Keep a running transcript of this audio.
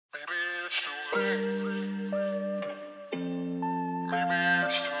I'm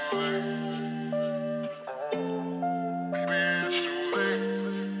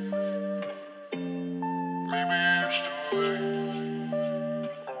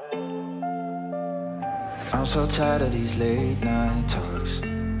so tired of these late night talks,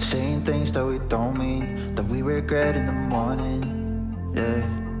 saying things that we don't mean, that we regret in the morning. Yeah,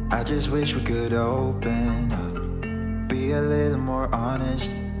 I just wish we could open up, be a little more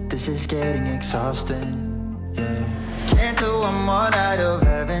honest. This is getting exhausting. Yeah, can't do one more night of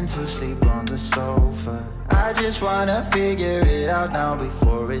having to sleep on the sofa. I just wanna figure it out now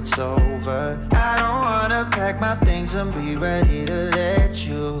before it's over. I don't wanna pack my things and be ready to let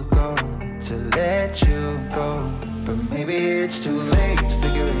you go, to let you go. But maybe it's too late to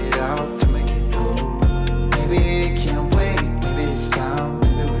figure it out, to make it through. Maybe it can't wait, maybe it's time,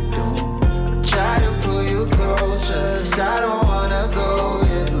 maybe we're doomed. I try to pull you closer, 'cause I don't wanna go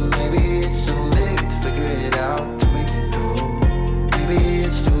yet. But maybe it's too late to figure it out, to make it through. Maybe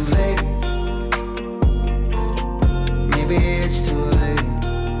it's too late. Maybe it's too late.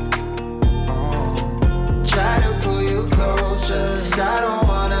 Oh. Try to pull you closer, 'cause I don't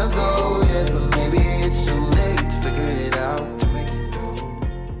wanna go yet. But maybe it's too late to figure it out, to make it through.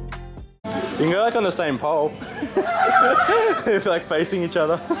 You can go like on the same pole. If like facing each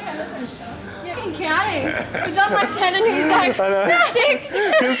other. You're counting. We've done like 10 and he's like 6.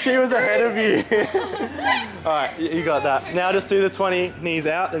 Because she was ahead of you. Alright, you got that. Now just do the 20 knees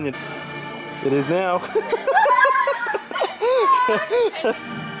out and it is now. 5, 4,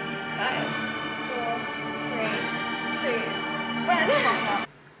 3, 2, 1.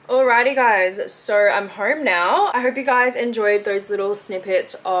 Alrighty guys, so I'm home now. I hope you guys enjoyed those little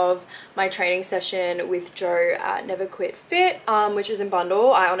snippets of my training session with Joe at Never Quit Fit, which is in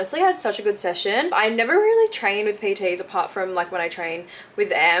Bundle. I honestly had such a good session. I never really trained with PTs apart from like when I train with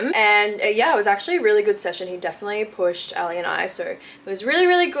them, and yeah, it was actually a really good session. He definitely pushed Ali and I, so it was really,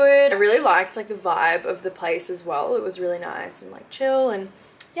 really good. I really liked like the vibe of the place as well. It was really nice and like chill, and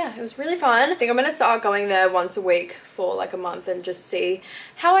yeah, it was really fun. I think I'm gonna start going there once a week for like a month and just see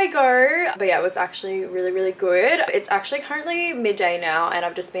how I go. But yeah, it was actually really, really good. It's actually currently midday now and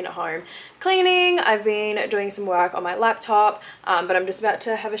I've just been at home cleaning. I've been doing some work on my laptop, but I'm just about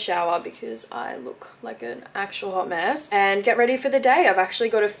to have a shower because I look like an actual hot mess and get ready for the day. I've actually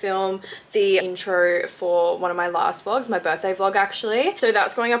got to film the intro for one of my last vlogs, my birthday vlog actually. So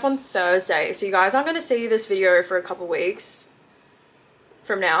that's going up on Thursday. So you guys aren't gonna see this video for a couple weeks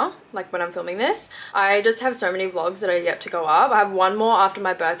from now, like when I'm filming this. I just have so many vlogs that are yet to go up. I have one more after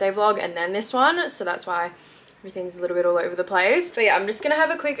my birthday vlog and then this one, so that's why everything's a little bit all over the place. But yeah, I'm just gonna have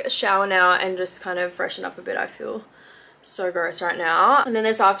a quick shower now and just kind of freshen up a bit. I feel so gross right now. And then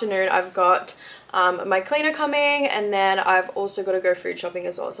this afternoon I've got my cleaner coming, and then I've also got to go food shopping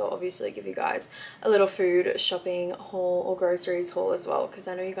as well, so I'll obviously give you guys a little food shopping haul or groceries haul as well, because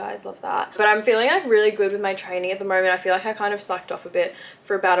I know you guys love that. But I'm feeling like really good with my training at the moment. I feel like I kind of slacked off a bit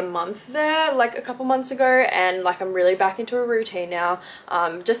for about a month there, like a couple months ago, and like I'm really back into a routine now.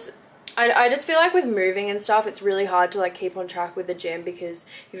 I just feel like with moving and stuff, it's really hard to like keep on track with the gym because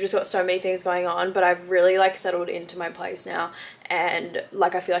you've just got so many things going on. But I've really like settled into my place now, and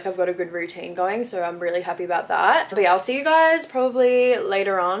like I feel like I've got a good routine going, so I'm really happy about that. But yeah, I'll see you guys probably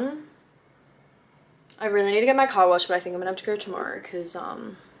later on. I really need to get my car washed, but I think I'm gonna have to go tomorrow because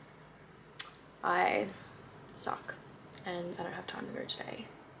I suck and I don't have time to go today.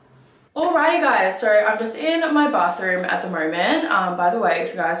 Alrighty guys, so I'm just in my bathroom at the moment. By the way,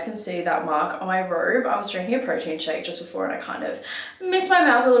 if you guys can see that mark on my robe, I was drinking a protein shake just before and I kind of missed my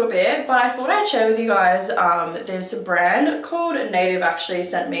mouth a little bit, but I thought I'd share with you guys this brand called Native actually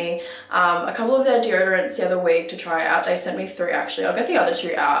sent me a couple of their deodorants the other week to try out. They sent me 3 actually. I'll get the other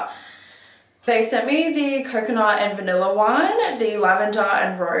 2 out. They sent me the coconut and vanilla one, the lavender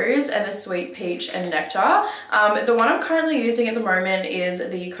and rose, and the sweet peach and nectar. The one I'm currently using at the moment is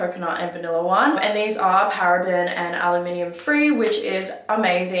the coconut and vanilla one, and these are paraben and aluminium free, which is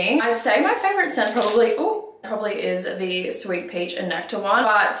amazing. I'd say my favorite scent probably is the sweet peach and nectar one,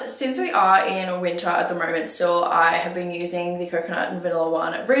 but since we are in winter at the moment still, I have been using the coconut and vanilla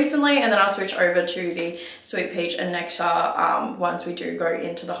one recently, and then I'll switch over to the sweet peach and nectar once we do go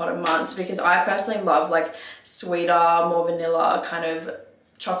into the hotter months, because I personally love like sweeter, more vanilla kind of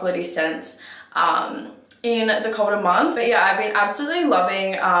chocolatey scents in the colder months. But yeah, I've been absolutely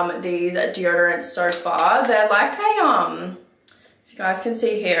loving these deodorants so far. They're like a you guys can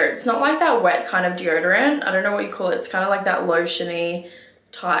see here, it's not like that wet kind of deodorant. I don't know what you call it. It's kind of like that lotiony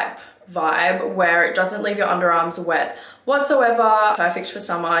type vibe where it doesn't leave your underarms wet whatsoever. Perfect for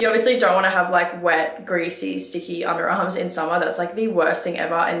summer. You obviously don't want to have like wet, greasy, sticky underarms in summer. That's like the worst thing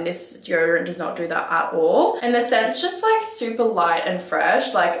ever, and this deodorant does not do that at all. And the scent's just like super light and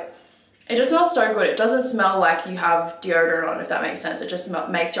fresh. Like, it just smells so good. It doesn't smell like you have deodorant on, if that makes sense. It just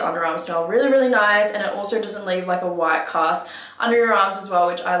makes your underarms smell really, really nice, and it also doesn't leave like a white cast under your arms as well,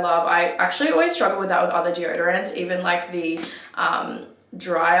 which I love. I actually always struggle with that with other deodorants, even like the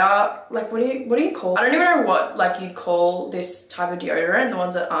dryer, like what do you call, I don't even know what like you'd call this type of deodorant, the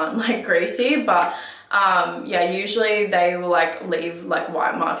ones that aren't like greasy, but yeah, usually they will like leave like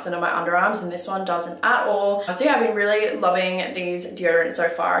white marks under my underarms, and this one doesn't at all. So yeah, I've been really loving these deodorants so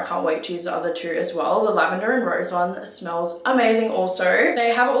far. I can't wait to use the other two as well. The lavender and rose one smells amazing also.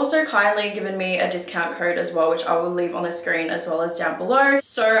 They have also kindly given me a discount code as well, which I will leave on the screen as well as down below.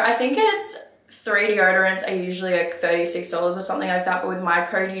 So I think it's 3 deodorants are usually like $36 or something like that, but with my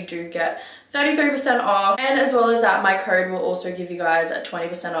code you do get 33% off, and as well as that, my code will also give you guys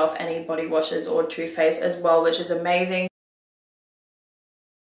 20% off any body washes or toothpaste as well, which is amazing.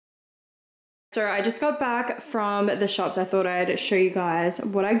 So I just got back from the shops. I thought I'd show you guys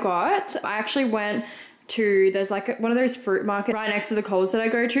what I got. I actually went to, there's like one of those fruit markets right next to the Coles that I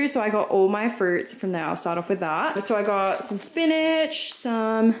go to, so I got all my fruits from there. I'll start off with that. So I got some spinach,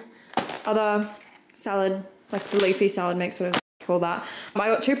 some other salad, like the leafy salad mix, whatever you call that. I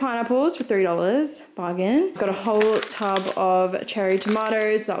got 2 pineapples for $3, bargain. Got a whole tub of cherry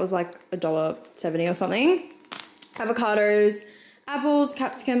tomatoes, that was like $1.70 or something. Avocados, apples,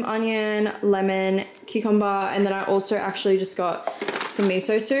 capsicum, onion, lemon, cucumber, and then I also actually just got some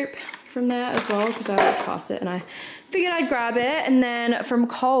miso soup from there as well because I walked past it and I figured I'd grab it. And then from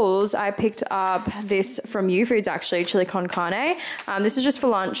Coles, I picked up this from Foods actually, chili con carne. This is just for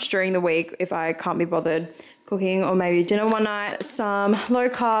lunch during the week if I can't be bothered cooking, or maybe dinner one night. Some low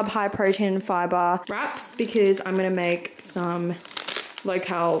carb, high protein and fiber wraps because I'm gonna make some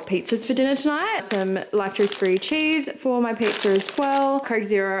low-cal pizzas for dinner tonight. Some lactose-free cheese for my pizza as well. Coke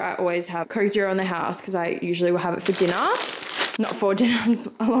Zero, I always have Coke Zero in the house because I usually will have it for dinner. Not for dinner,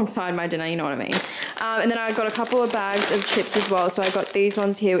 alongside my dinner, you know what I mean. And then I got a couple of bags of chips as well. So I got these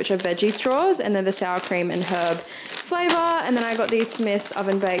ones here, which are veggie straws, and they're the sour cream and herb flavor. And then I got these Smith's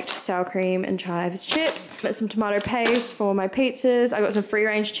oven baked sour cream and chives chips. Got some tomato paste for my pizzas. I got some free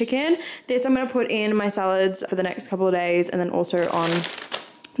range chicken. This I'm gonna put in my salads for the next couple of days, and then also on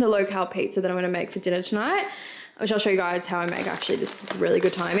the low carb pizza that I'm gonna make for dinner tonight, which I'll show you guys how I make. Actually, this is really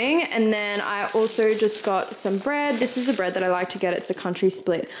good timing. And then I also just got some bread. This is the bread that I like to get. It's the country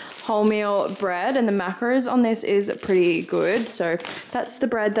split wholemeal bread, and the macros on this is pretty good. So that's the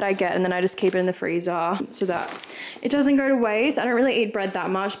bread that I get, and then I just keep it in the freezer so that it doesn't go to waste. I don't really eat bread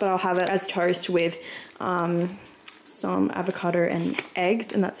that much, but I'll have it as toast with some avocado and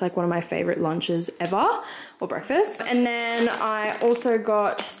eggs, and that's like one of my favorite lunches ever, or breakfast. And then I also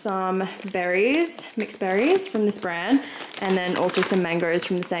got some berries, mixed berries from this brand, and then also some mangoes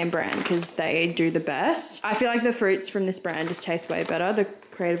from the same brand because they do the best. I feel like the fruits from this brand just taste way better, the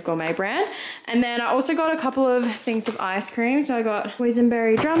Creative Gourmet brand. And then I also got a couple of things of ice cream. So I got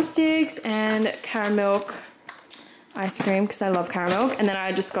boysenberry drumsticks and caramel ice cream because I love caramel. And then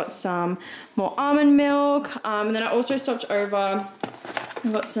I just got some more almond milk. And then I also stopped over, I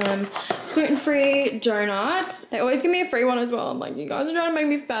got some gluten-free donuts. They always give me a free one as well. I'm like, you guys are trying to make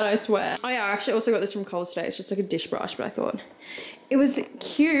me fat, I swear. Oh yeah, I actually also got this from Coles today. It's just like a dish brush, but I thought it was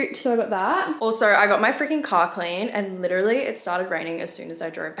cute, so I got that. Also, I got my freaking car clean, and literally it started raining as soon as I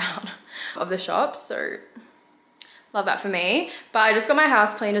drove out of the shop, so love that for me. But I just got my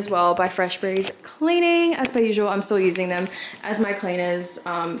house cleaned as well by Fresh Breeze Cleaning. As per usual, I'm still using them as my cleaners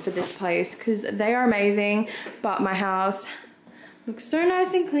for this place because they are amazing. But my house looks so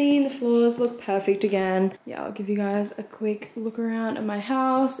nice and clean. The floors look perfect again. Yeah, I'll give you guys a quick look around at my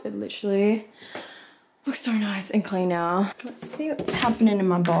house. It literally looks so nice and clean now. Let's see what's happening in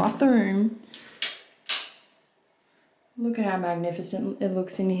my bathroom. Look at how magnificent it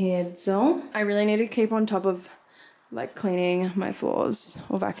looks in here. So I really need to keep on top of like cleaning my floors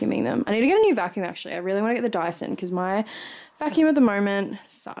or vacuuming them. I need to get a new vacuum actually. I really want to get the Dyson because my vacuum at the moment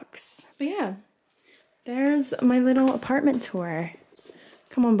sucks. But yeah, there's my little apartment tour.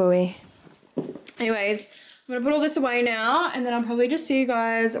 Come on, Bowie. Anyways, I'm gonna put all this away now, and then I'll probably just see you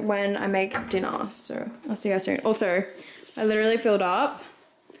guys when I make dinner. So I'll see you guys soon. Also, I literally filled up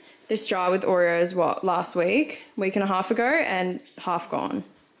this jar with Oreos, last week and a half ago, and half gone.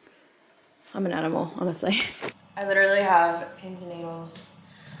 I'm an animal, honestly. I literally have pins and needles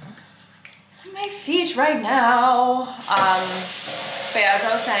on my feet right now. But yeah, as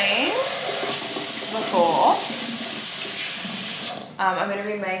I was saying before, I'm going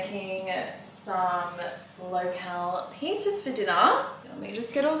to be making some local pizzas for dinner. Let me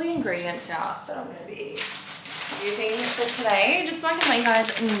just get all the ingredients out that I'm going to be using for today, just so I can let you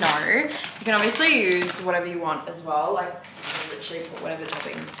guys know. You can obviously use whatever you want as well, like literally put whatever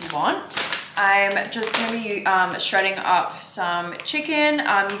toppings you want. I'm just going to be shredding up some chicken.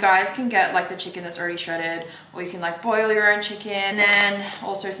 You guys can get like the chicken that's already shredded, or you can like boil your own chicken. And then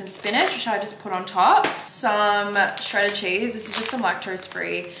also some spinach, which I just put on top. Some shredded cheese. This is just some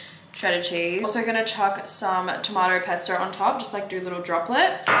lactose-free shredded cheese. Also gonna chuck some tomato pesto on top, just like do little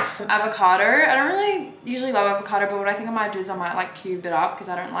droplets. Avocado. I don't really usually love avocado, but what I think I might do is I might like cube it up because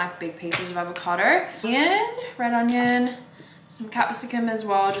I don't like big pieces of avocado. Onion, red onion, some capsicum as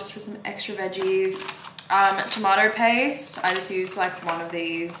well, just for some extra veggies. Tomato paste. I just use like one of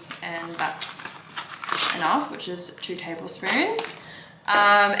these and that's enough, which is 2 tablespoons.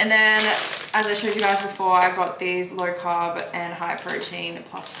 And then, as I showed you guys before, I got these low carb and high protein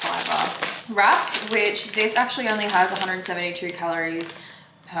plus fiber wraps, which this actually only has 172 calories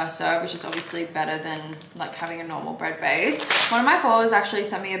per serve, which is obviously better than like having a normal bread base. One of my followers actually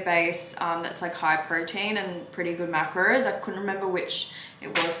sent me a base that's like high protein and pretty good macros. I couldn't remember which it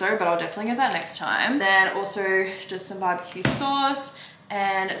was though, but I'll definitely get that next time. Then also just some barbecue sauce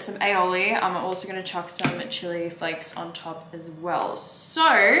and some aioli. I'm also gonna chuck some chili flakes on top as well. So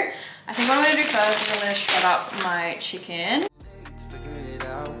I think what I'm gonna do first is I'm gonna shred up my chicken.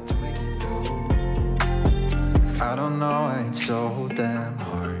 I don't know, it's so damn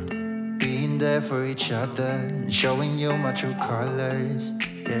hard being there for each other and showing you my true colors.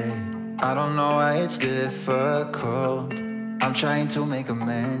 Yeah, I don't know why it's difficult. I'm trying to make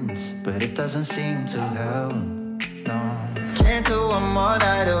amends, but it doesn't seem to help. No, can't do one more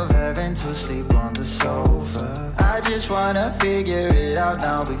night of having to sleep on the sofa. I just wanna figure it out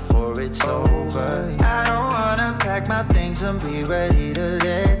now before it's over. I don't wanna pack my things and be ready to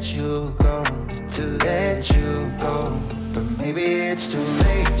let you go, to let you go. But maybe it's too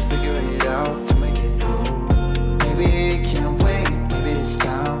late to figure it out, to make it through. Maybe it can't wait, maybe it's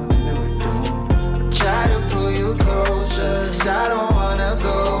time, maybe we're doomed. I try to pull you closer, 'cause I don't wanna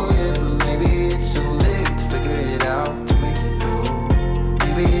go yet. But maybe it's too late to figure it out, to make it through.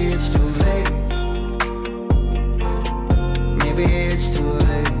 Maybe it's too late. Maybe it's too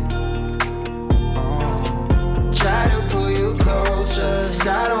late. Try to pull you closer, 'cause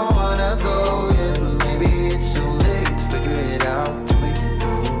I don't wanna go yet. But maybe it's too late to figure it out, to make it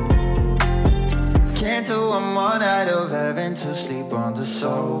through. Can't do one more night of having to sleep on the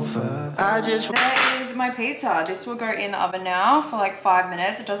sofa. I just... There is my pizza. This will go in the oven now for like 5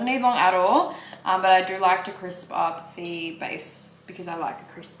 minutes. It doesn't need long at all, but I do like to crisp up the base because I like a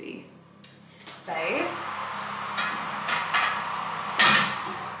crispy base.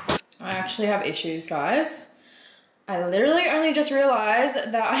 I actually have issues, guys. I literally only just realized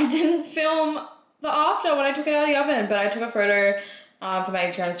that I didn't film the after when I took it out of the oven, but I took a photo for my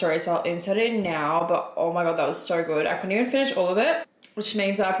Instagram story, so I'll insert it in now. But oh my god, that was so good. I couldn't even finish all of it, which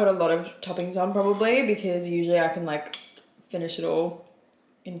means that I put a lot of toppings on probably, because usually I can like finish it all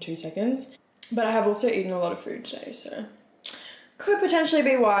in 2 seconds. But I have also eaten a lot of food today, so could potentially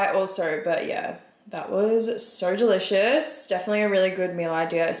be why also. But yeah, that was so delicious. Definitely a really good meal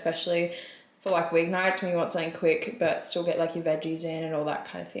idea, especially for like weeknights when you want something quick but still get like your veggies in and all that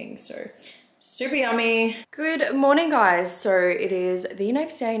kind of thing. So super yummy. Good morning, guys. So it is the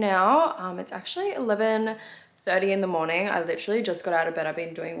next day now. It's actually 11:30 in the morning. I literally just got out of bed. I've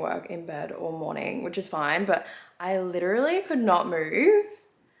been doing work in bed all morning, which is fine, but I literally could not move.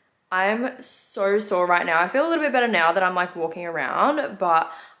 I'm so sore right now. I feel a little bit better now that I'm like walking around,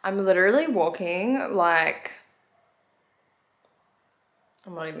 but I'm literally walking like,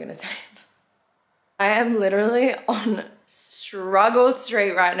 I'm not even gonna say it. I am literally on struggle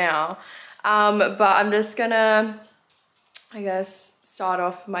street right now. But I'm just gonna, I guess, start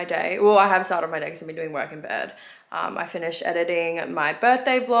off my day. Well, I have started my day because I've been doing work in bed. I finished editing my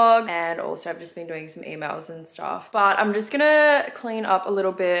birthday vlog, and also I've just been doing some emails and stuff. But I'm just gonna clean up a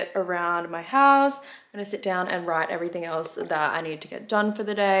little bit around my house. I'm gonna sit down and write everything else that I need to get done for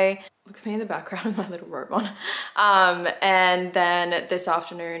the day. Look at me in the background with my little robe on. And then this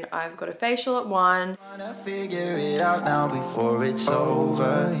afternoon I've got a facial at 1. Wanna figure it out now before it's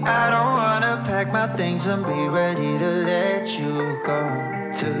over. I don't wanna pack my things and be ready to let you go,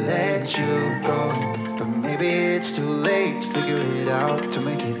 to let you go. But maybe it's too late to figure it out, to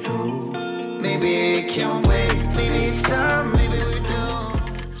make it through. Maybe it can wait, maybe it's time, maybe we do.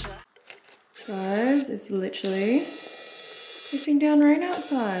 Guys, it's literally pissing down rain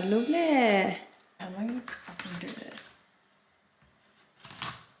outside. Lovely. How am I gonna fucking do this?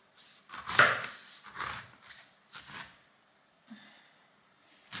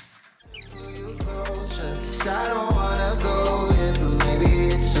 'cause I don't wanna go yet, but maybe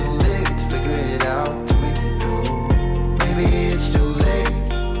it's too late to figure it out, to make it through. Maybe it's too late.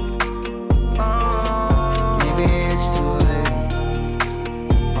 Oh, maybe it's too late.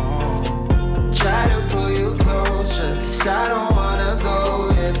 Oh, try to pull you closer, 'cause I don't wanna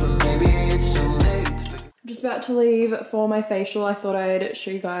go yet, but maybe it's too late. I'm just about to leave for my facial. I thought I'd show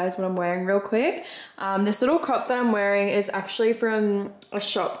you guys what I'm wearing real quick. This little crop that I'm wearing is actually from a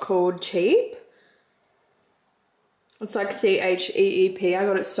shop called Cheap. It's like CHEEP. I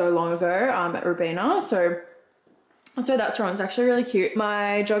got it so long ago at Rubina. So that's where that's from. It's actually really cute.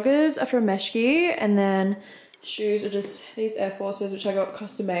 My joggers are from Meshki, and then shoes are just these Air Forces, which I got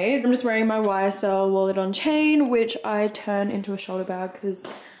custom made. I'm just wearing my YSL wallet on chain, which I turn into a shoulder bag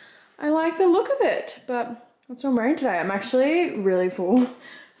because I like the look of it. But that's what I'm wearing today. I'm actually really full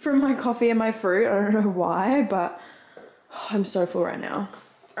from my coffee and my fruit. I don't know why, but I'm so full right now.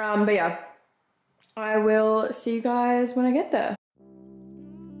 But yeah, I will see you guys when I get there.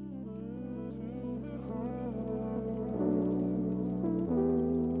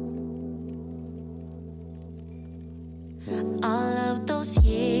 All of those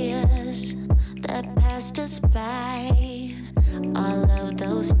years that passed us by, all of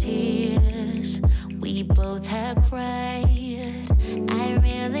those tears we both have cried, I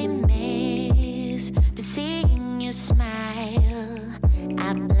really miss to seeing you smile.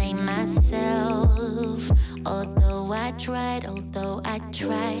 I blame myself, although I tried.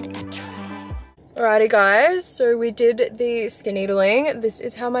 Alrighty guys, so we did the skin needling. This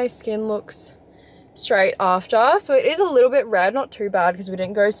is how my skin looks straight after. So it is a little bit red, not too bad because we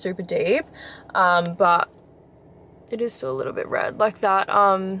didn't go super deep, but it is still a little bit red. Like that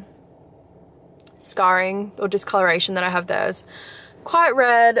scarring or discoloration that I have there is quite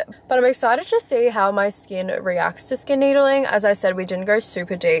red, but I'm excited to see how my skin reacts to skin needling. As I said, we didn't go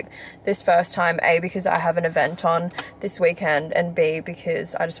super deep this first time, A, because I have an event on this weekend, and B,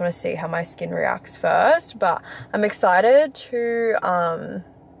 because I just want to see how my skin reacts first. But I'm excited to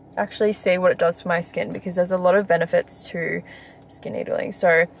actually see what it does for my skin, because there's a lot of benefits to skin needling.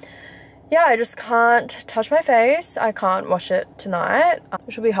 So yeah, I just can't touch my face. I can't wash it tonight,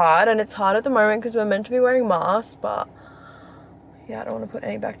 which will be hard, and it's hard at the moment because we're meant to be wearing masks, but yeah, I don't want to put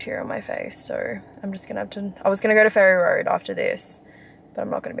any bacteria on my face, so I'm just gonna have to, I was gonna go to Ferry Road after this, but I'm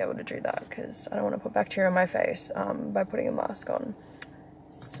not gonna be able to do that because I don't want to put bacteria on my face by putting a mask on.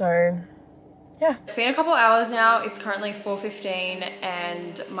 So yeah, it's been a couple hours now. It's currently 4:15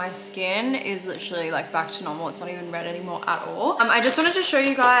 and my skin is literally like back to normal. It's not even red anymore at all. I just wanted to show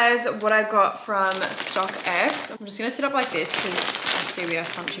you guys what I got from StockX. I'm just gonna sit up like this because I see we are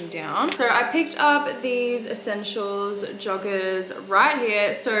punching down. So I picked up these Essentials joggers right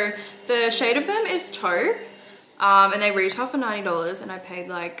here. So the shade of them is taupe, and they retail for $90 and I paid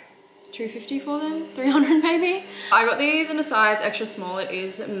like $250 for them, $300 maybe. I got these in a size extra small. It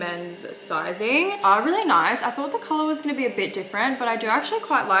is men's sizing. Really nice. I thought the color was going to be a bit different, but I do actually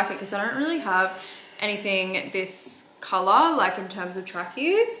quite like it because I don't really have anything this color, like in terms of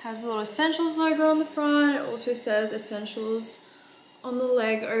trackies. Has a little Essentials logo on the front. It also says Essentials on the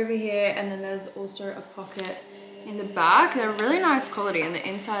leg over here, and then there's also a pocket in the back. They're really nice quality, and the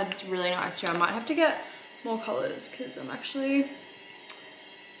inside is really nice too. I might have to get more colors because I'm actually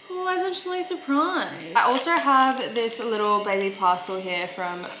pleasantly surprised. I also have this little baby parcel here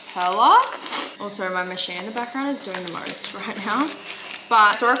from Perla. Also, my machine in the background is doing the most right now. But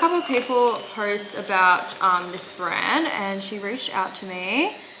I saw a couple of people post about this brand, and she reached out to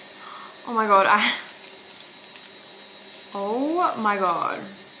me. Oh my god, oh my god.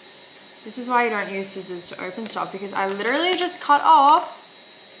 This is why you don't use scissors to open stuff, because I literally just cut off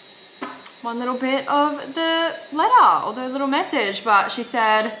one little bit of the letter or the little message. But she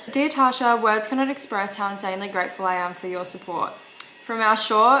said, "Dear Tasha, words cannot express how insanely grateful I am for your support. From our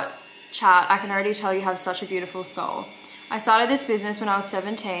short chat, I can already tell you have such a beautiful soul. I started this business when I was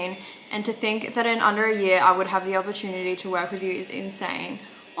 17, and to think that in under a year I would have the opportunity to work with you is insane.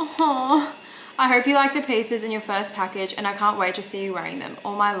 Oh, I hope you like the pieces in your first package, and I can't wait to see you wearing them.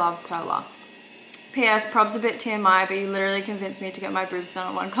 All my love, Perla. P.S. Prob's a bit TMI, but you literally convinced me to get my boobs done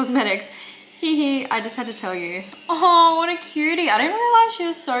on One Cosmetics. Hee I just had to tell you." Oh, what a cutie. I didn't realize she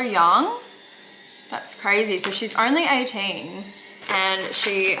was so young. That's crazy. So she's only 18 and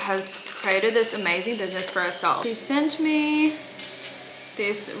she has created this amazing business for herself. She sent me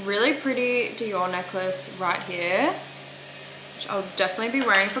this really pretty Dior necklace right here, which I'll definitely be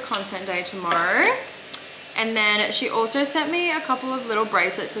wearing for content day tomorrow. And then she also sent me a couple of little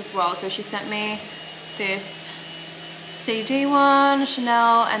bracelets as well. So she sent me this CD one,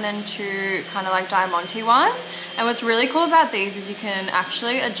 Chanel, and then two kind of like Diamante ones. And what's really cool about these is you can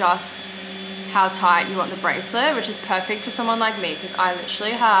actually adjust how tight you want the bracelet, which is perfect for someone like me because I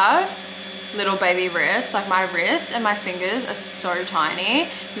literally have little baby wrists. Like my wrists and my fingers are so tiny.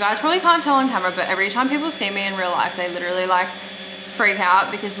 You guys probably can't tell on camera, but every time people see me in real life, they literally like freak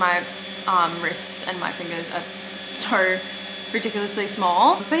out because my wrists and my fingers are so ridiculously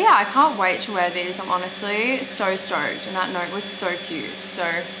small. But yeah, I can't wait to wear these. I'm honestly so stoked, and that note was so cute. So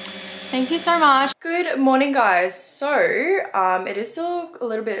thank you so much. Good morning, guys. So it is still a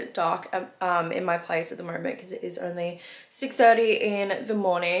little bit dark in my place at the moment because it is only 6:30 in the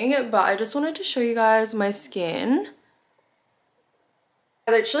morning, but I just wanted to show you guys my skin.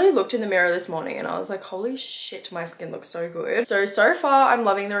 I literally looked in the mirror this morning and I was like, holy shit, my skin looks so good. So far I'm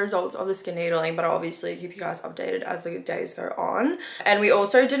loving the results of the skin needling, but I'll obviously keep you guys updated as the days go on. And we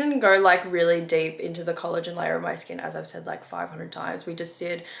also didn't go like really deep into the collagen layer of my skin, as I've said like 500 times. We just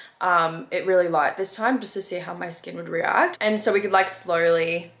did it really light this time just to see how my skin would react. And so we could like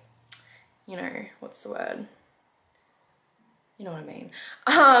slowly, you know, what's the word? You know what I mean.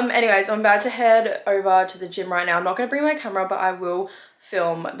 Anyways, I'm about to head over to the gym right now. I'm not going to bring my camera, but I will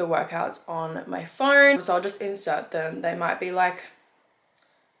film the workouts on my phone. So I'll just insert them. They might be like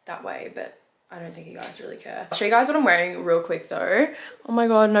that way, but I don't think you guys really care. I'll show you guys what I'm wearing real quick though. Oh my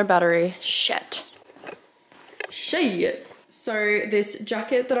God, no battery. Shit. So this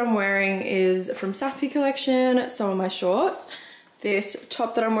jacket that I'm wearing is from Sassy collection. So are my shorts. This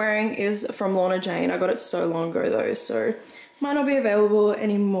top that I'm wearing is from Lorna Jane. I got it so long ago though, so might not be available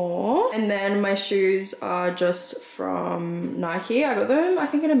anymore. And then my shoes are just from Nike. I got them, I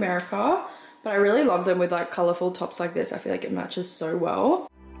think, in America, but I really love them with like colorful tops like this. I feel like it matches so well.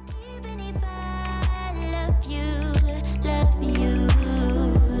 Even if I love you,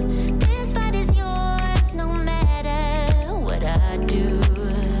 this fight is yours no matter what I do.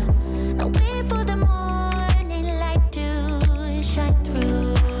 I wait for the morning light to shine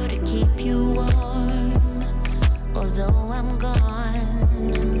through to keep you warm, although I'm gone.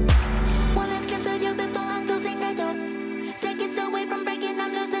 One last glimpse of you before I'm closing the door. Seconds away from breaking,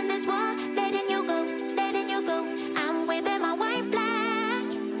 I'm losing this war. Letting you go, letting you go. I'm waving my white flag,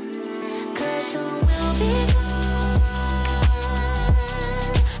 'cause soon we'll be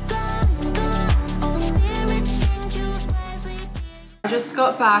gone, gone. Oh, spirit, sing, choose wisely. I just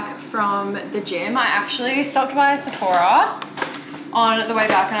got back from the gym. I actually stopped by Sephora on the way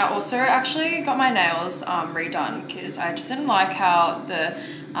back, and I also actually got my nails redone because I just didn't like how the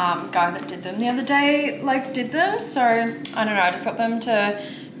guy that did them the other day like did them. So I don't know, I just got them to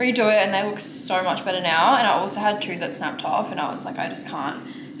redo it and they look so much better now. And I also had two that snapped off and I was like, I just can't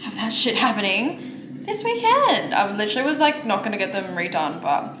have that shit happening this weekend. I literally was like not gonna get them redone,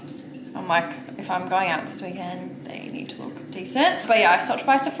 but I'm like, if I'm going out this weekend, they need to look decent. But yeah, I stopped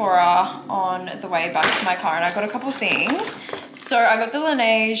by Sephora on the way back to my car and I got a couple of things. So I got the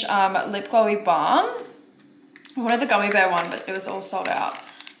Laneige Lip Glowy Balm. I wanted the gummy bear one, but it was all sold out.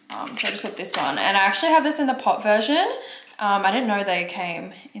 So I just got this one. And I actually have this in the pot version. I didn't know they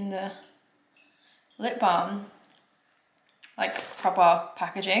came in the lip balm, like proper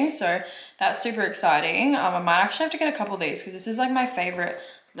packaging. So that's super exciting. I might actually have to get a couple of these because this is like my favorite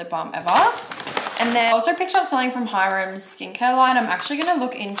lip balm ever. And then I also picked up something from Hiram's skincare line. I'm actually going to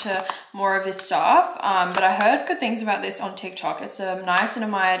look into more of this stuff, but I heard good things about this on TikTok. It's a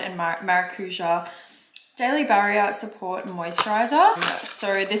niacinamide and maracuja daily barrier support moisturizer.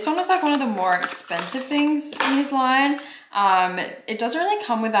 So this one was like one of the more expensive things in his line. It doesn't really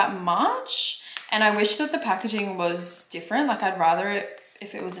come with that much, and I wish that the packaging was different. Like I'd rather it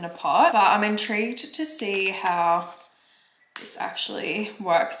if it was in a pot, but I'm intrigued to see how this actually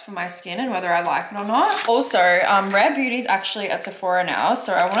works for my skin and whether I like it or not. Also, Rare Beauty's actually at Sephora now,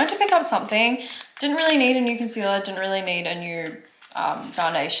 so I wanted to pick up something. Didn't really need a new concealer, didn't really need a new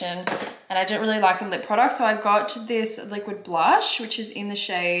foundation, and I didn't really like a lip product, so I got this liquid blush, which is in the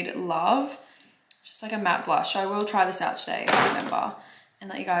shade Love, just like a matte blush. So I will try this out today if I remember and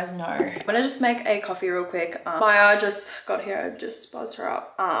let you guys know. I'm gonna just make a coffee real quick. Maya just got here, I just buzzed her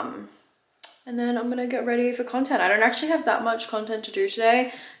up. And then I'm gonna get ready for content. I don't actually have that much content to do today.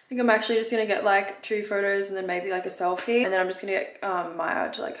 I think I'm actually just gonna get like 2 photos and then maybe like a selfie. And then I'm just gonna get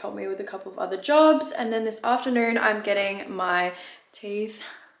Maya to like help me with a couple of other jobs. And then this afternoon I'm getting my teeth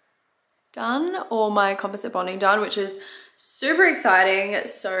done, or my composite bonding done, which is super exciting.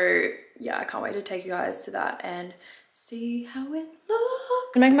 So yeah, I can't wait to take you guys to that and see how it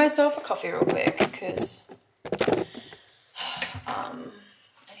looks. I'll make myself a coffee real quick because I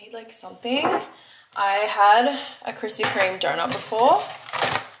need like something. I had a Krispy Kreme donut before.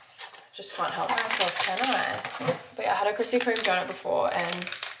 Just can't help myself, can I? But yeah, I had a Krispy Kreme donut before and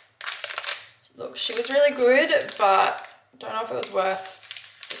look, she was really good, but don't know if it was worth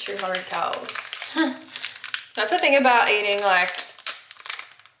 200 calories. That's the thing about eating like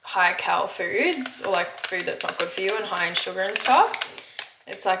high cal foods, or like food that's not good for you and high in sugar and stuff.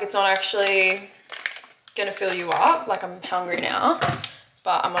 It's like it's not actually gonna fill you up. Like I'm hungry now,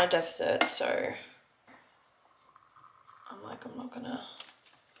 but I'm on a deficit, so I'm like, I'm not gonna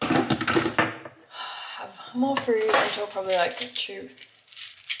have more food until probably like 2.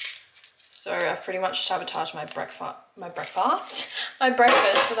 So I've pretty much sabotaged my breakfast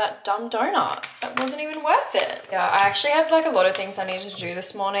for that dumb donut. That wasn't even worth it. Yeah, I actually had like a lot of things I needed to do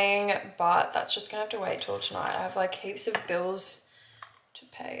this morning, but that's just gonna have to wait till tonight. I have like heaps of bills to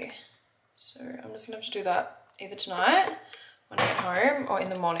pay. So I'm just gonna have to do that either tonight when I get home or in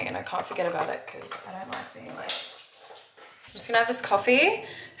the morning, and I can't forget about it because I don't like being late. I'm just gonna have this coffee,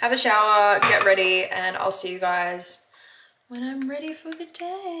 have a shower, get ready, and I'll see you guys when I'm ready for the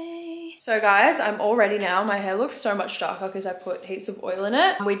day. So guys, I'm all ready now. My hair looks so much darker because I put heaps of oil in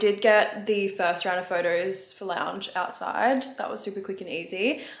it. We did get the first round of photos for lounge outside. That was super quick and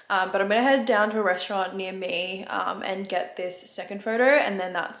easy. But I'm gonna head down to a restaurant near me and get this second photo, and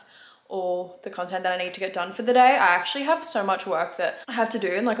then that's all the content that I need to get done for the day. I actually have so much work that I have to do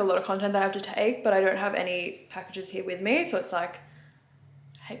and like a lot of content that I have to take, but I don't have any packages here with me. So it's like,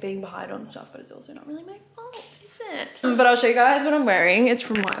 I hate being behind on stuff, but it's also not really my fault, is it? But I'll show you guys what I'm wearing. It's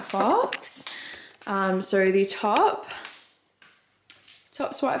from White Fox. So the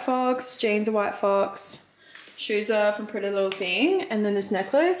top's White Fox, jeans are White Fox, shoes are from Pretty Little Thing, and then this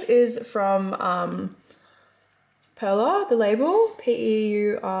necklace is from Perla, the label,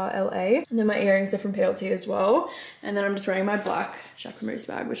 P-E-U-R-L-A. And then my earrings are from PLT as well. And then I'm just wearing my black Jacquemus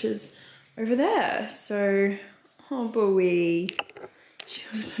bag, which is over there. So, oh boy. She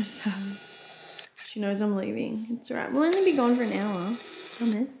was so sad. She knows I'm leaving. It's alright. We'll only be gone for an hour.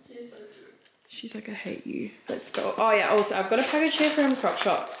 Promise. She's like, I hate you. Let's go. Oh yeah, also I've got a package here from Crop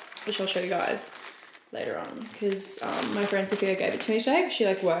Shop, which I'll show you guys later on. Because my friend Sophia gave it to me today. She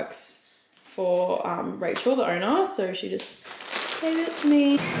like works for Rachel, the owner, so she just gave it to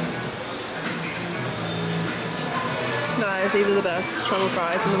me. Guys, these are the best truffle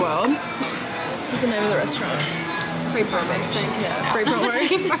fries in the world. This is the name of the restaurant. Free promo, yeah, free promo.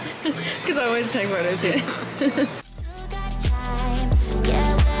 Because I always take photos here.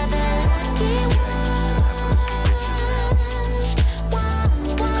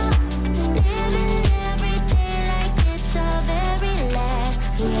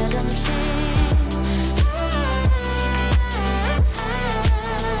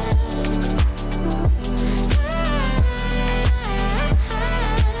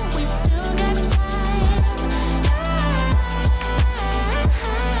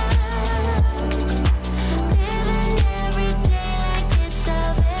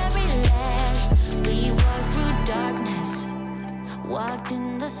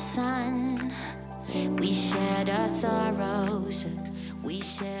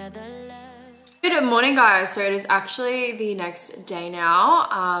 Good morning guys, so it is actually the next day now.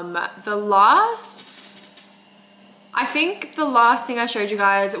 I think the last thing I showed you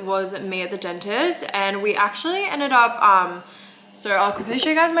guys was me at the dentist, and we actually ended up, so I'll quickly show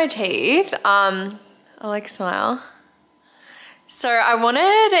you guys my teeth. I like smile. So I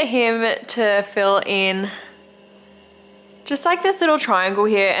wanted him to fill in just like this little triangle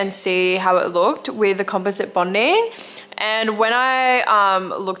here and see how it looked with the composite bonding. And when I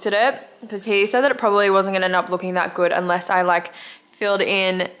looked at it, because he said that it probably wasn't gonna end up looking that good unless I like filled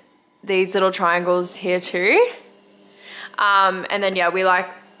in these little triangles here too. And then yeah, we like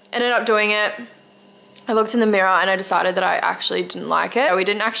ended up doing it. I looked in the mirror and I decided that I actually didn't like it. We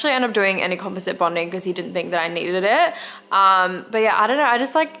didn't actually end up doing any composite bonding because he didn't think that I needed it. But yeah, I don't know, I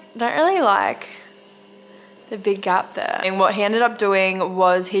just like don't really like the big gap there. And what he ended up doing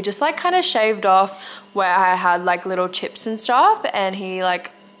was he just like kind of shaved off where I had like little chips and stuff, and he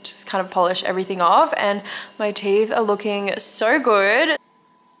like just kind of polished everything off, and my teeth are looking so good.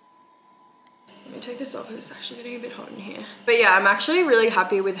 Let me take this off, it's actually getting a bit hot in here. But yeah, I'm actually really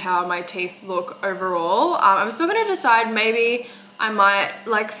happy with how my teeth look overall. I'm still gonna decide, maybe I might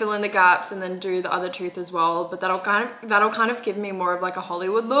like fill in the gaps and then do the other tooth as well, but that'll kind of give me more of like a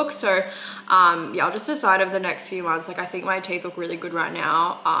Hollywood look. So yeah, I'll just decide over the next few months. Like I think my teeth look really good right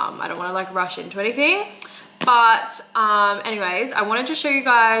now. I don't want to like rush into anything, but anyways, I wanted to show you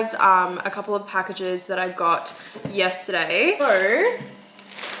guys a couple of packages that I got yesterday. So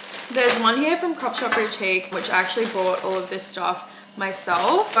there's one here from Crop Shop Boutique, which I actually bought all of this stuff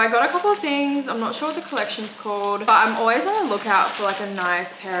myself. I got a couple of things. I'm not sure what the collection's called, but I'm always on the lookout for like a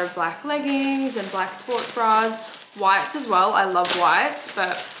nice pair of black leggings and black sports bras. Whites as well. I love whites,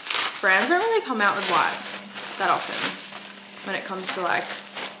 but brands don't really come out with whites that often when it comes to like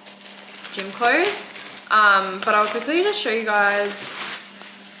gym clothes. But I'll quickly just show you guys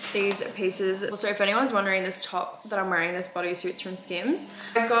these pieces. Also, if anyone's wondering, this top that I'm wearing, this bodysuit's from Skims.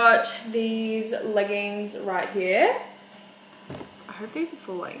 I got these leggings right here. I hope these are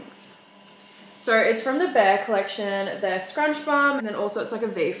full length. So it's from the Bear collection. They're scrunch bum, and then also it's like a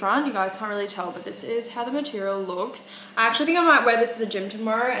V front. You guys can't really tell, but this is how the material looks. I actually think I might wear this to the gym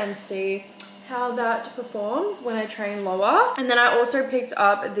tomorrow and see how that performs when I train lower. And then I also picked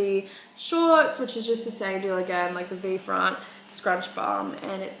up the shorts, which is just the same deal again, like the V front scrunch bum,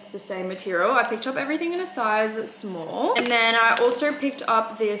 and it's the same material. I picked up everything in a size small. And then I also picked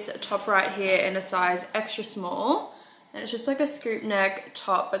up this top right here in a size extra small. And it's just like a scoop neck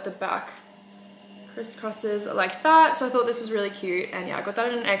top, but the back crisscrosses like that. So I thought this was really cute, and yeah, I got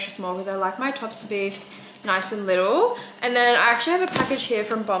that in an extra small because I like my tops to be nice and little. And then I actually have a package here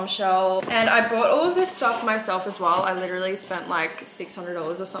from Bombshell, and I bought all of this stuff myself as well. I literally spent like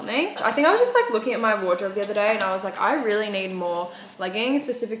 $600 or something. I think I was just like looking at my wardrobe the other day, and I was like, I really need more leggings,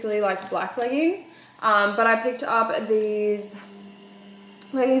 specifically like black leggings. But I picked up these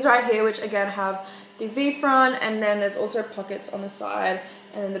leggings right here, which again have the V front, and then there's also pockets on the side,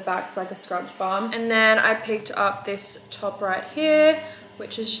 and then the back's like a scrunch bum. And then I picked up this top right here,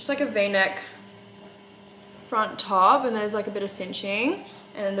 which is just like a V-neck front top, and there's like a bit of cinching,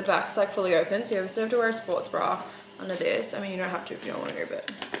 and then the back's like fully open, so you still have to wear a sports bra under this. I mean, you don't have to if you don't want to,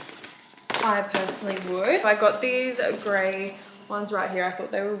 but I personally would. I got these gray ones right here. I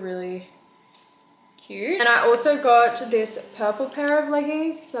thought they were really cute. And I also got this purple pair of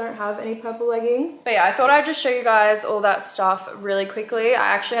leggings because I don't have any purple leggings. But yeah, I thought I'd just show you guys all that stuff really quickly. I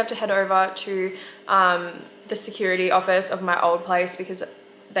actually have to head over to the security office of my old place because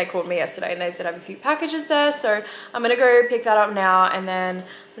they called me yesterday and they said I have a few packages there. So I'm gonna go pick that up now, and then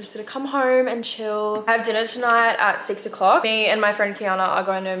I'm just gonna come home and chill. I have dinner tonight at 6 o'clock. Me and my friend Kiana are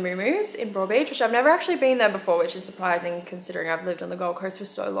going to Moo Moo's in Broadbeach, which I've never actually been there before, which is surprising considering I've lived on the Gold Coast for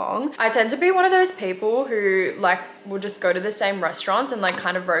so long. I tend to be one of those people who like will just go to the same restaurants and like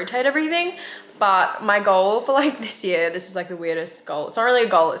kind of rotate everything. But my goal for like this year, this is like the weirdest goal. It's not really a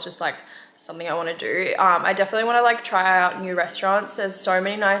goal, it's just like something I want to do. I definitely want to like try out new restaurants. There's so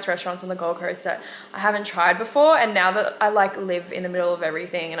many nice restaurants on the Gold Coast that I haven't tried before, and now that I like live in the middle of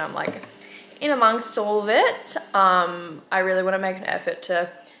everything and I'm like in amongst all of it, I really want to make an effort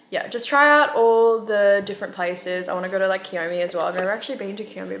to just try out all the different places. I want to go to like Kiyomi as well. I've never actually been to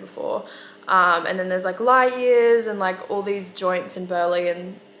Kiyomi before. And then there's like Light Years and like all these joints in Burleigh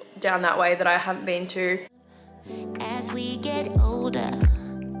and down that way that I haven't been to. As we get older,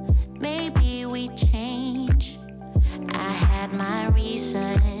 maybe we change. I had my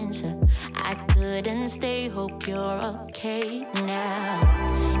reasons, I couldn't stay. Hope you're okay now.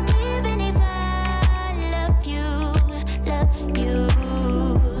 Even if I love you,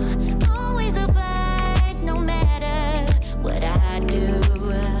 always a fight, no matter what I do.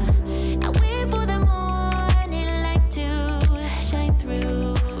 I wait for the morning light to shine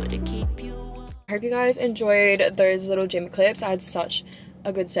through to keep you. I hope you guys enjoyed those little gym clips. I had such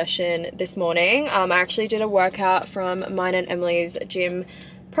a good session this morning. I actually did a workout from mine and Emily's gym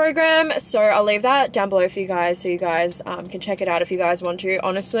program, so I'll leave that down below for you guys so you guys can check it out if you guys want to.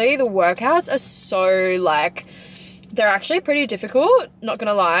 Honestly, the workouts are so like, they're actually pretty difficult, not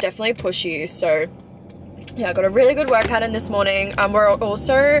gonna lie. Definitely push you. So yeah, I got a really good workout in this morning. We're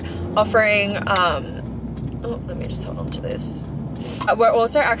also offering oh, let me just hold on to this. We're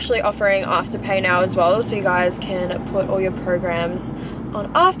also actually offering Afterpay now as well, so you guys can put all your programs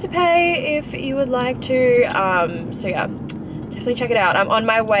on Afterpay if you would like to. So yeah, definitely check it out. I'm on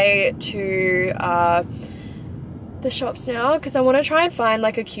my way to the shops now because I want to try and find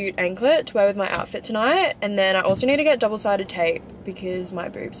like a cute anklet to wear with my outfit tonight, and then I also need to get double-sided tape because my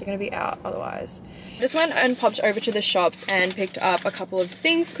boobs are going to be out otherwise. Just went and popped over to the shops and picked up a couple of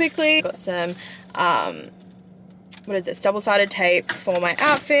things quickly. Got some what is this, double-sided tape for my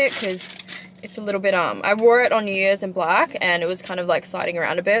outfit because it's a little bit I wore it on New Year's in black and it was kind of like sliding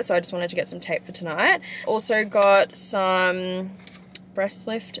around a bit, so I just wanted to get some tape for tonight. Also got some breast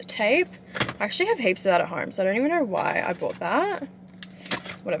lift tape. I actually have heaps of that at home, so I don't even know why I bought that.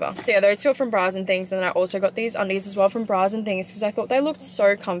 Whatever. So yeah, those two are from Bras and Things, and then I also got these undies as well from Bras and Things because I thought they looked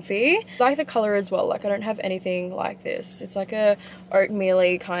so comfy. I like the color as well. Like, I don't have anything like this. It's like a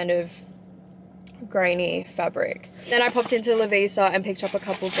oatmeal-y kind of grainy fabric. Then I popped into Lavisa and picked up a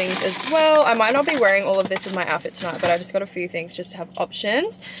couple things as well. I might not be wearing all of this with my outfit tonight, but I just got a few things just to have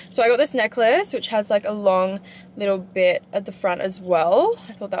options. So I got this necklace which has like a long little bit at the front as well.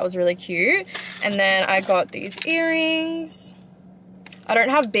 I thought that was really cute. And then I got these earrings. I don't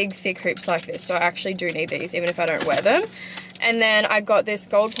have big thick hoops like this, so I actually do need these even if I don't wear them. And then I got this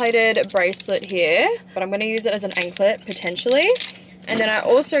gold plated bracelet here, but I'm going to use it as an anklet potentially. And then I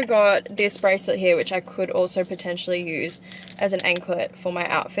also got this bracelet here, which I could also potentially use as an anklet for my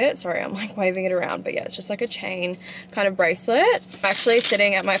outfit. Sorry, I'm like waving it around, but yeah, it's just like a chain kind of bracelet. I'm actually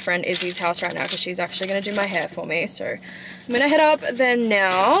sitting at my friend Izzy's house right now because she's actually going to do my hair for me. So I'm going to head up there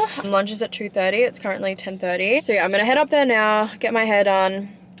now. Lunch is at 2:30. It's currently 10:30. So yeah, I'm going to head up there now, get my hair done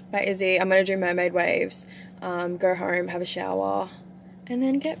by Izzy. I'm going to do mermaid waves, go home, have a shower, and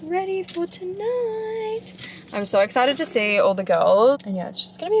then get ready for tonight. I'm so excited to see all the girls, and yeah, it's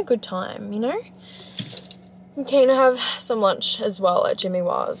just gonna be a good time, you know? I'm keen to have some lunch as well at Jimmy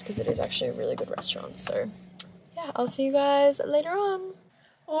Wah's because it is actually a really good restaurant. So yeah, I'll see you guys later on.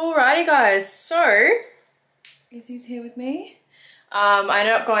 Alrighty guys, so Izzy's here with me. I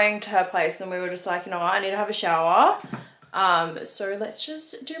ended up going to her place and we were just like, you know what, I need to have a shower. So let's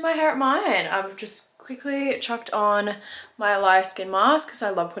just do my hair at mine. I've just quickly chucked on my Alive skin mask because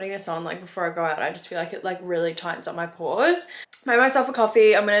I love putting this on like before I go out. I just feel like it like really tightens up my pores. Made myself a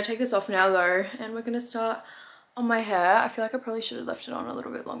coffee. I'm gonna take this off now though, and we're gonna start on my hair. I feel like I probably should have left it on a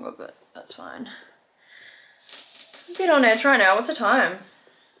little bit longer, but that's fine. I'm a bit on edge right now. What's the time?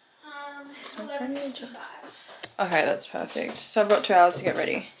 11:55. Okay, that's perfect. So I've got 2 hours to get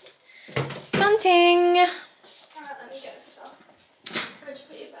ready. Sunting. Alright, let me get this stuff. Where'd you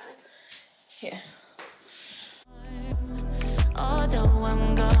put your bag? Here. Although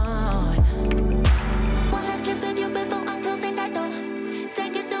I'm gone, what has kept you before I'm closing that door?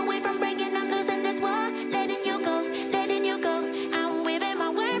 Seconds away from breaking, I'm losing this war. Letting you go, I'm waving my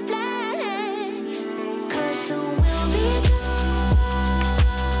word flag. 'Cause soon we'll be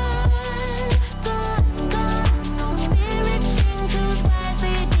gone. No spirit sing to spice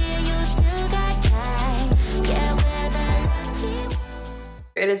with you. You still got time. Yeah, we're the lucky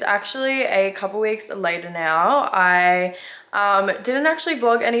ones. It is actually a couple weeks later now. I didn't actually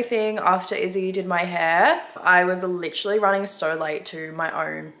vlog anything after Izzy did my hair. I was literally running so late to my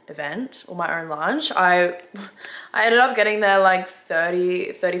own event or my own lunch. I ended up getting there like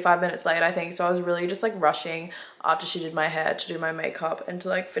 35 minutes late, I think. So I was really just like rushing after she did my hair to do my makeup and to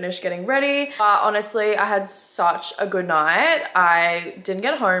like finish getting ready. But honestly, I had such a good night. I didn't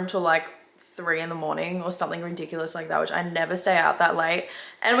get home till like 3 in the morning or something ridiculous like that, which I never stay out that late.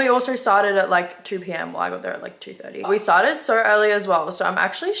 And we also started at like 2 p.m. Well, I got there at like 2:30. We started so early as well, so I'm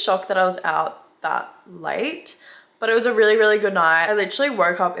actually shocked that I was out that late, but it was a really, really good night. I literally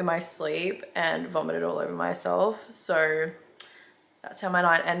woke up in my sleep and vomited all over myself, so that's how my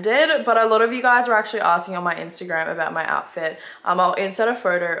night ended. But a lot of you guys were actually asking on my Instagram about my outfit. I'll insert a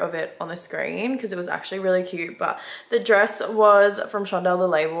photo of it on the screen because it was actually really cute. But the dress was from Shondell the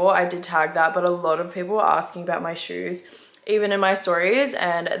Label. I did tag that, but a lot of people were asking about my shoes, even in my stories,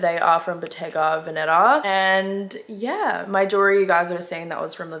 and they are from Bottega Veneta. And yeah, my jewelry, you guys were seeing, that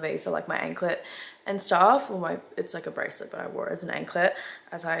was from Levi, so like my anklet and stuff. Well, it's like a bracelet, but I wore it as an anklet,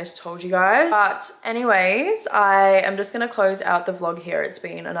 as I told you guys. But anyways, I am just gonna close out the vlog here. It's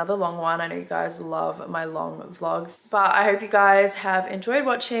been another long one. I know you guys love my long vlogs, but I hope you guys have enjoyed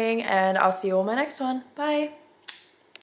watching, and I'll see you all in my next one. Bye.